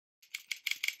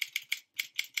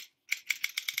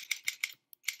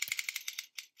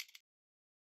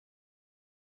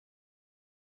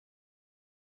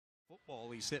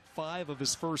football. He's hit 5 of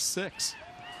his first 6.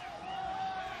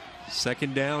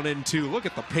 Second down and 2. Look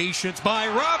at the patience by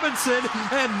Robinson,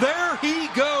 and there he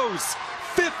goes.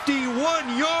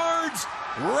 51 yards.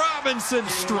 Robinson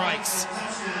strikes.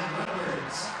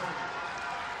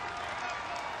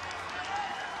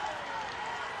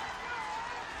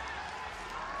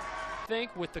 I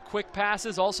think with the quick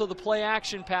passes, also the play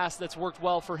action pass that's worked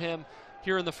well for him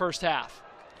here in the first half.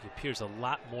 He appears a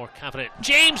lot more confident.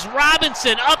 James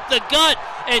Robinson up the gut,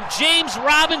 and James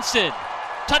Robinson,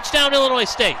 touchdown Illinois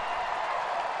State.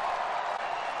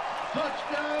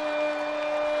 Touchdown,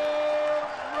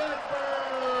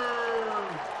 Redbird!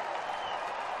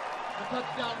 A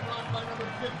touchdown run by number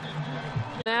 52.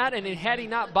 That, and had he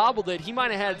not bobbled it, he might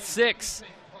have had 6.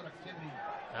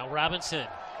 Now Robinson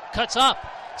cuts up,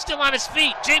 still on his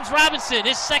feet. James Robinson,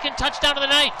 his second touchdown of the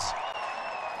night.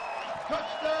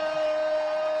 Touchdown!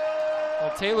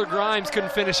 Well, Taylor Grimes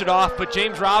couldn't finish it off, but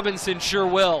James Robinson sure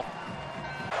will.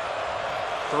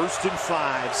 1st and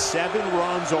 5, 7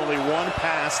 runs, only 1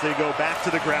 pass. They go back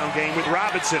to the ground game with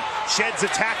Robinson. Sheds a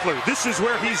tackler. This is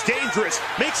where he's dangerous.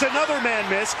 Makes another man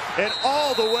miss, and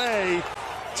all the way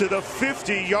to the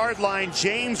 50-yard line.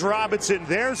 James Robinson,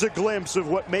 there's a glimpse of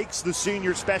what makes the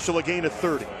senior special, a gain of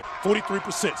 30.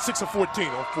 43%, 6 of 14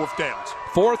 on 4th downs.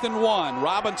 4th and 1,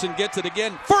 Robinson gets it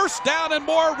again. 1st down and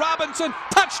more, Robinson,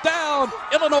 touchdown,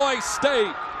 Illinois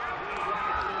State.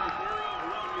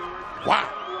 Wow.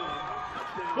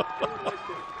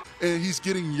 And he's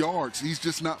getting yards. He's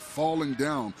just not falling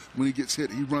down when he gets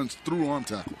hit. He runs through arm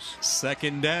tackles.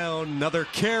 2nd down, another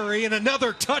carry, and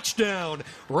another touchdown.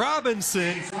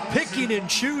 Robinson picking and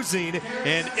choosing,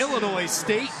 and Illinois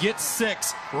State gets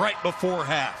 6 right before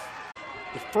half.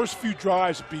 The first few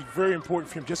drives would be very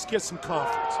important for him, just to get some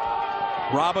confidence.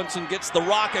 Robinson gets the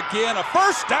rock again. A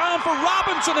 1st down for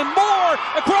Robinson and more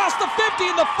across the 50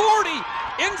 and the 40.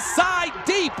 Inside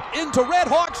deep into Red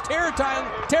Hawks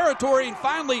territory, and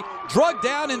finally drug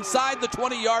down inside the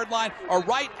 20-yard line, or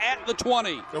right at the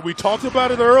 20. And we talked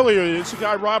about it earlier. This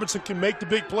guy Robinson can make the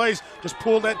big plays. Just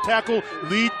pull that tackle,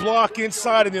 lead block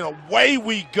inside, and then away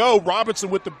we go. Robinson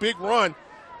with the big run.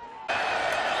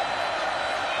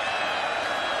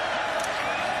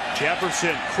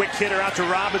 Jefferson, quick hitter out to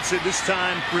Robinson, this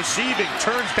time receiving,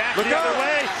 turns back the other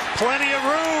way, plenty of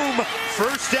room,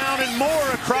 1st down and more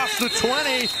across the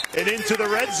 20 and into the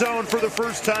red zone for the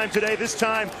first time today. This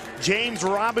time, James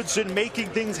Robinson making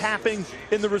things happen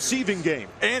in the receiving game.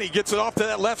 And he gets it off to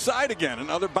that left side again.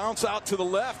 Another bounce out to the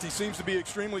left. He seems to be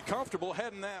extremely comfortable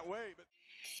heading that way.